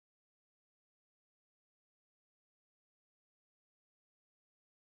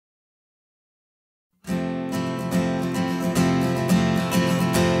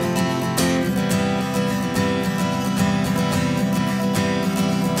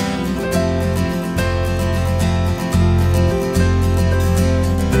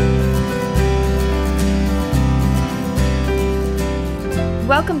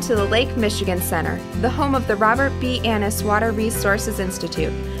Welcome to the Lake Michigan Center, the home of the Robert B. Annis Water Resources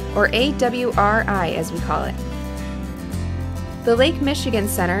Institute, or AWRI as we call it. The Lake Michigan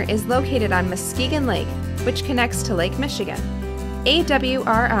Center is located on Muskegon Lake, which connects to Lake Michigan.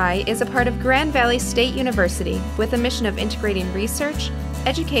 AWRI is a part of Grand Valley State University with a mission of integrating research,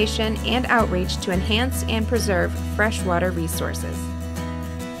 education, and outreach to enhance and preserve freshwater resources.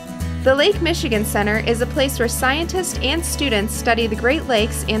 The Lake Michigan Center is a place where scientists and students study the Great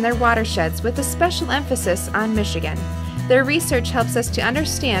Lakes and their watersheds with a special emphasis on Michigan. Their research helps us to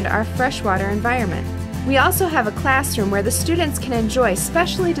understand our freshwater environment. We also have a classroom where the students can enjoy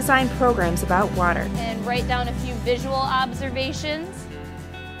specially designed programs about water. And write down a few visual observations.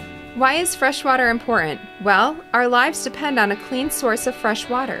 Why is freshwater important? Well, our lives depend on a clean source of fresh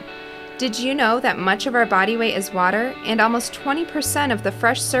water. Did you know that much of our body weight is water, and almost 20% of the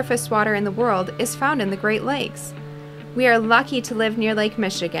fresh surface water in the world is found in the Great Lakes? We are lucky to live near Lake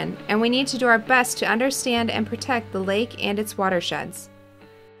Michigan, and we need to do our best to understand and protect the lake and its watersheds.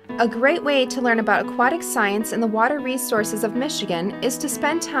 A great way to learn about aquatic science and the water resources of Michigan is to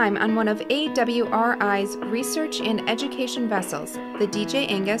spend time on one of AWRI's research and education vessels, the DJ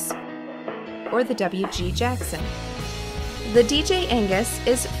Angus or the WG Jackson. The DJ Angus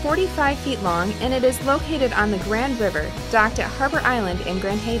is 45 feet long and it is located on the Grand River, docked at Harbor Island in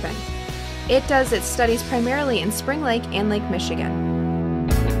Grand Haven. It does its studies primarily in Spring Lake and Lake Michigan.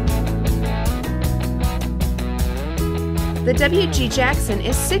 The WG Jackson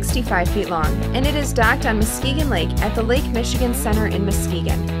is 65 feet long and it is docked on Muskegon Lake at the Lake Michigan Center in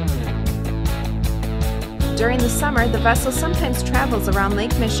Muskegon. During the summer, the vessel sometimes travels around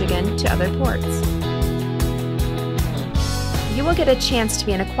Lake Michigan to other ports. You will get a chance to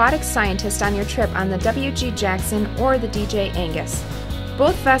be an aquatic scientist on your trip on the WG Jackson or the DJ Angus.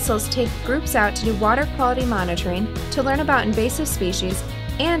 Both vessels take groups out to do water quality monitoring, to learn about invasive species,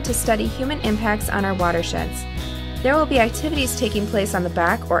 and to study human impacts on our watersheds. There will be activities taking place on the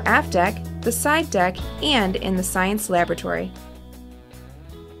back or aft deck, the side deck, and in the science laboratory.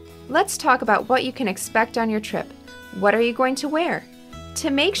 Let's talk about what you can expect on your trip. What are you going to wear? To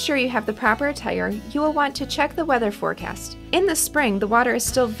make sure you have the proper attire, you will want to check the weather forecast. In the spring, the water is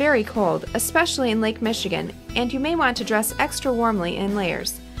still very cold, especially in Lake Michigan, and you may want to dress extra warmly in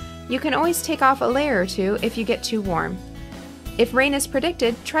layers. You can always take off a layer or two if you get too warm. If rain is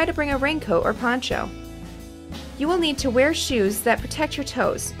predicted, try to bring a raincoat or poncho. You will need to wear shoes that protect your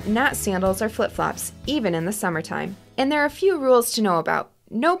toes, not sandals or flip-flops, even in the summertime. And there are a few rules to know about.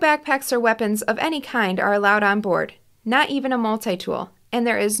 No backpacks or weapons of any kind are allowed on board, not even a multi-tool. And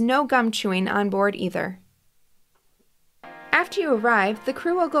there is no gum chewing on board either. After you arrive, the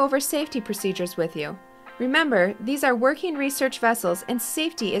crew will go over safety procedures with you. Remember, these are working research vessels and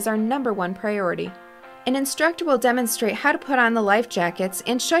safety is our #1 priority. An instructor will demonstrate how to put on the life jackets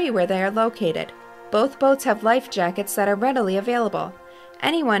and show you where they are located. Both boats have life jackets that are readily available.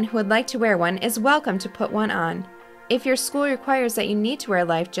 Anyone who would like to wear one is welcome to put one on. If your school requires that you need to wear a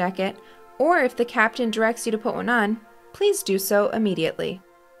life jacket, or if the captain directs you to put one on, please do so immediately.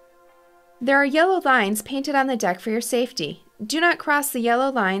 There are yellow lines painted on the deck for your safety. Do not cross the yellow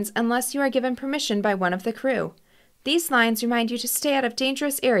lines unless you are given permission by one of the crew. These lines remind you to stay out of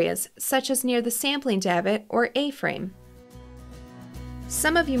dangerous areas, such as near the sampling davit or A-frame.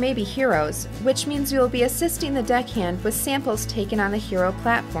 Some of you may be heroes, which means you will be assisting the deckhand with samples taken on the hero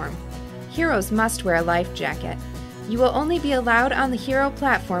platform. Heroes must wear a life jacket. You will only be allowed on the hero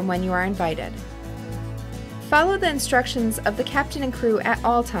platform when you are invited. Follow the instructions of the captain and crew at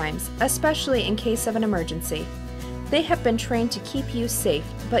all times, especially in case of an emergency. They have been trained to keep you safe,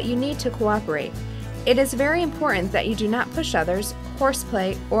 but you need to cooperate. It is very important that you do not push others,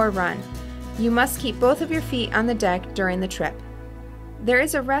 horseplay, or run. You must keep both of your feet on the deck during the trip. There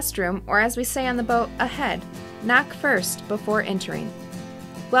is a restroom, or as we say on the boat, a head. Knock first before entering.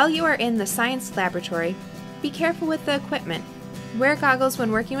 While you are in the science laboratory, be careful with the equipment. Wear goggles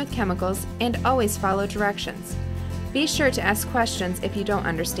when working with chemicals, and always follow directions. Be sure to ask questions if you don't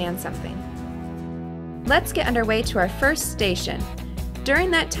understand something. Let's get underway to our first station.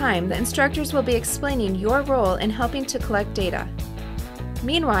 During that time, the instructors will be explaining your role in helping to collect data.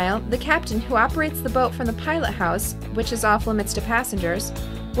 Meanwhile, the captain who operates the boat from the pilot house, which is off limits to passengers,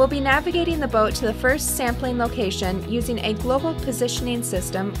 will be navigating the boat to the first sampling location using a global positioning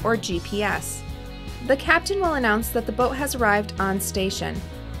system, or GPS. The captain will announce that the boat has arrived on station.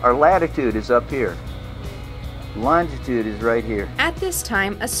 Our latitude is up here. Longitude is right here. At this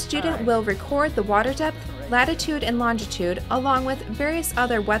time, a student will record the water depth, latitude, and longitude, along with various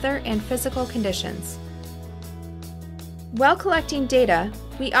other weather and physical conditions. While collecting data,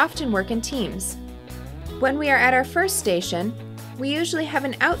 we often work in teams. When we are at our first station, We usually have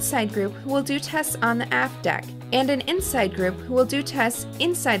an outside group who will do tests on the aft deck, and an inside group who will do tests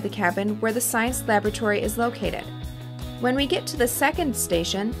inside the cabin where the science laboratory is located. When we get to the second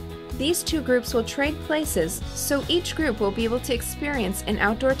station, these two groups will trade places, so each group will be able to experience an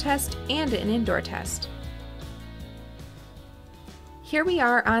outdoor test and an indoor test. Here we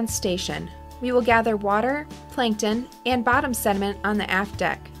are on station. We will gather water, plankton, and bottom sediment on the aft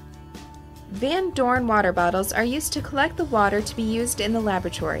deck. Van Dorn water bottles are used to collect the water to be used in the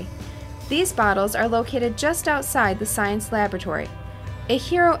laboratory. These bottles are located just outside the science laboratory. A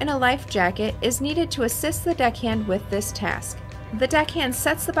hero in a life jacket is needed to assist the deckhand with this task. The deckhand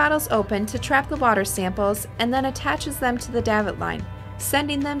sets the bottles open to trap the water samples and then attaches them to the davit line,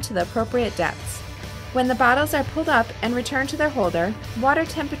 sending them to the appropriate depths. When the bottles are pulled up and returned to their holder, water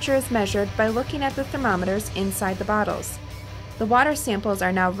temperature is measured by looking at the thermometers inside the bottles. The water samples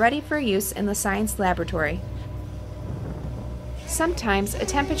are now ready for use in the science laboratory. Sometimes a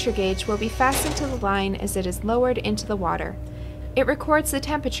temperature gauge will be fastened to the line as it is lowered into the water. It records the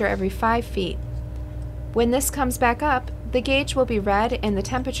temperature every 5 feet. When this comes back up, the gauge will be read and the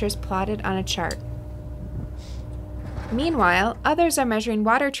temperatures plotted on a chart. Meanwhile, others are measuring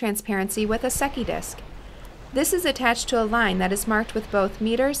water transparency with a Secchi disc. This is attached to a line that is marked with both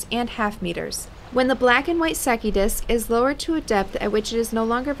meters and half meters. When the black and white Secchi disc is lowered to a depth at which it is no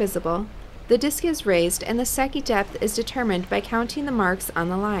longer visible, the disc is raised and the Secchi depth is determined by counting the marks on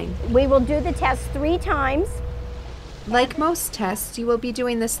the line. We will do the test 3 times. Like most tests, you will be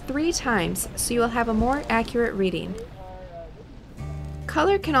doing this 3 times, so you will have a more accurate reading.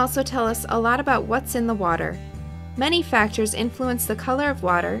 Color can also tell us a lot about what's in the water. Many factors influence the color of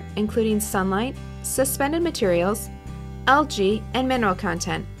water, including sunlight, suspended materials, algae, and mineral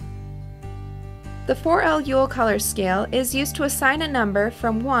content. The 4L Yule color scale is used to assign a number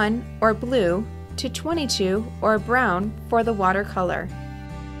from 1, or blue, to 22, or brown, for the water color.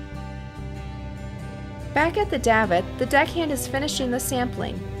 Back at the davit, the deckhand is finishing the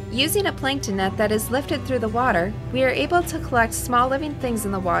sampling. Using a plankton net that is lifted through the water, we are able to collect small living things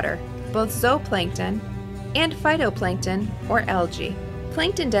in the water, both zooplankton and phytoplankton, or algae.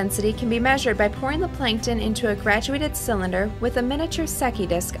 Plankton density can be measured by pouring the plankton into a graduated cylinder with a miniature Secchi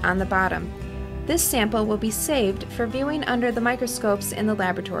disc on the bottom. This sample will be saved for viewing under the microscopes in the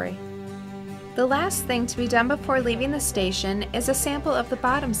laboratory. The last thing to be done before leaving the station is a sample of the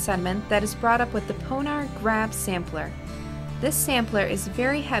bottom sediment that is brought up with the Ponar Grab sampler. This sampler is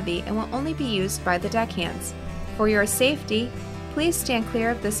very heavy and will only be used by the deckhands. For your safety, please stand clear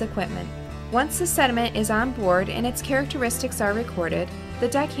of this equipment. Once the sediment is on board and its characteristics are recorded, the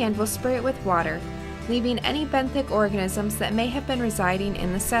deckhand will spray it with water, leaving any benthic organisms that may have been residing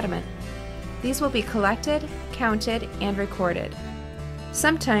in the sediment. These will be collected, counted, and recorded.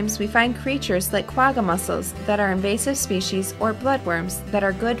 Sometimes we find creatures like quagga mussels that are invasive species or bloodworms that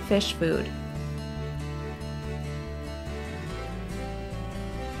are good fish food.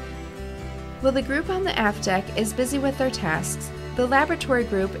 While the group on the aft deck is busy with their tasks, the laboratory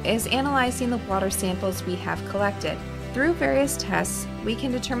group is analyzing the water samples we have collected. Through various tests, we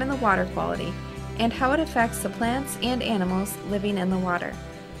can determine the water quality and how it affects the plants and animals living in the water.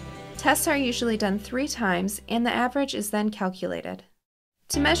 Tests are usually done 3 times and the average is then calculated.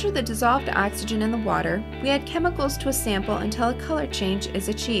 To measure the dissolved oxygen in the water, we add chemicals to a sample until a color change is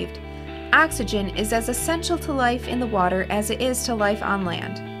achieved. Oxygen is as essential to life in the water as it is to life on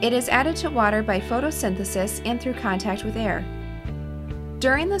land. It is added to water by photosynthesis and through contact with air.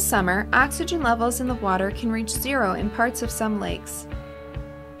 During the summer, oxygen levels in the water can reach 0 in parts of some lakes.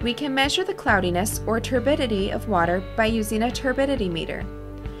 We can measure the cloudiness or turbidity of water by using a turbidity meter.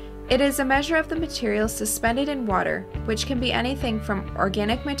 It is a measure of the material suspended in water, which can be anything from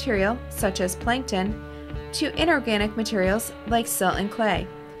organic material, such as plankton, to inorganic materials like silt and clay.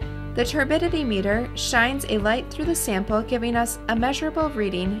 The turbidity meter shines a light through the sample, giving us a measurable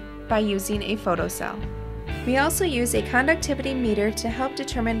reading by using a photocell. We also use a conductivity meter to help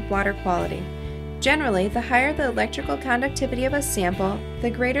determine water quality. Generally, the higher the electrical conductivity of a sample,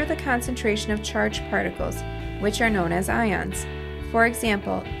 the greater the concentration of charged particles, which are known as ions. For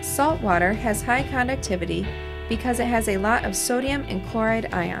example, salt water has high conductivity because it has a lot of sodium and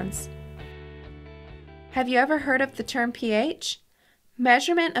chloride ions. Have you ever heard of the term pH?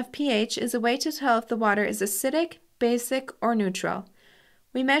 Measurement of pH is a way to tell if the water is acidic, basic, or neutral.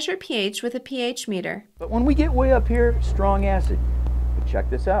 We measure pH with a pH meter. But when we get way up here, strong acid. But check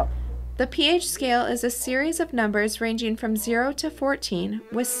this out. The pH scale is a series of numbers ranging from 0 to 14,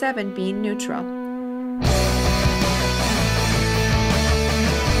 with 7 being neutral.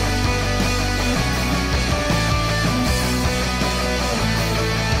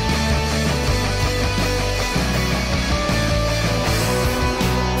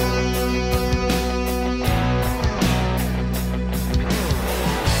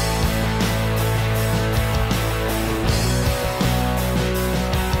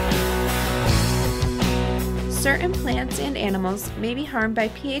 Certain plants and animals may be harmed by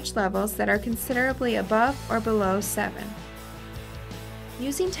pH levels that are considerably above or below 7.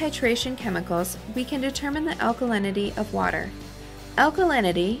 Using titration chemicals, we can determine the alkalinity of water.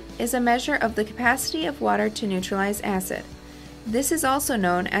 Alkalinity is a measure of the capacity of water to neutralize acid. This is also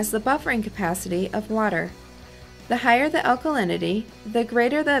known as the buffering capacity of water. The higher the alkalinity, the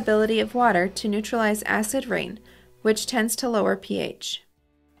greater the ability of water to neutralize acid rain, which tends to lower pH.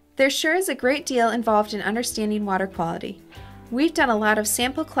 There sure is a great deal involved in understanding water quality. We've done a lot of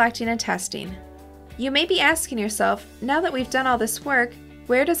sample collecting and testing. You may be asking yourself, now that we've done all this work,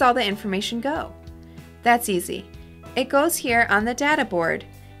 where does all the information go? That's easy. It goes here on the data board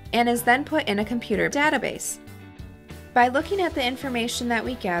and is then put in a computer database. By looking at the information that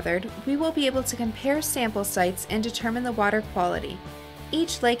we gathered, we will be able to compare sample sites and determine the water quality.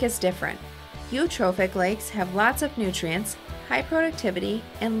 Each lake is different. Eutrophic lakes have lots of nutrients, high productivity,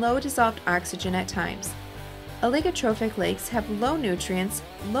 and low dissolved oxygen at times. Oligotrophic lakes have low nutrients,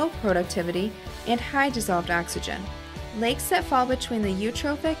 low productivity, and high dissolved oxygen. Lakes that fall between the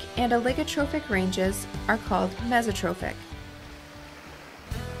eutrophic and oligotrophic ranges are called mesotrophic.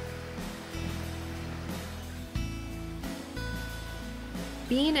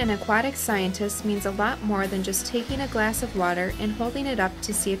 Being an aquatic scientist means a lot more than just taking a glass of water and holding it up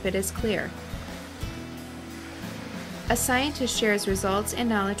to see if it is clear. A scientist shares results and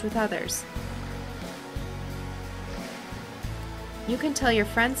knowledge with others. You can tell your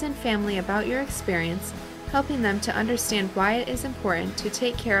friends and family about your experience, helping them to understand why it is important to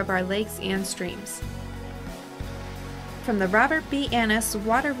take care of our lakes and streams. From the Robert B. Annis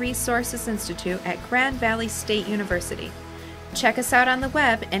Water Resources Institute at Grand Valley State University. Check us out on the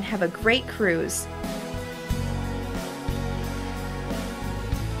web and have a great cruise!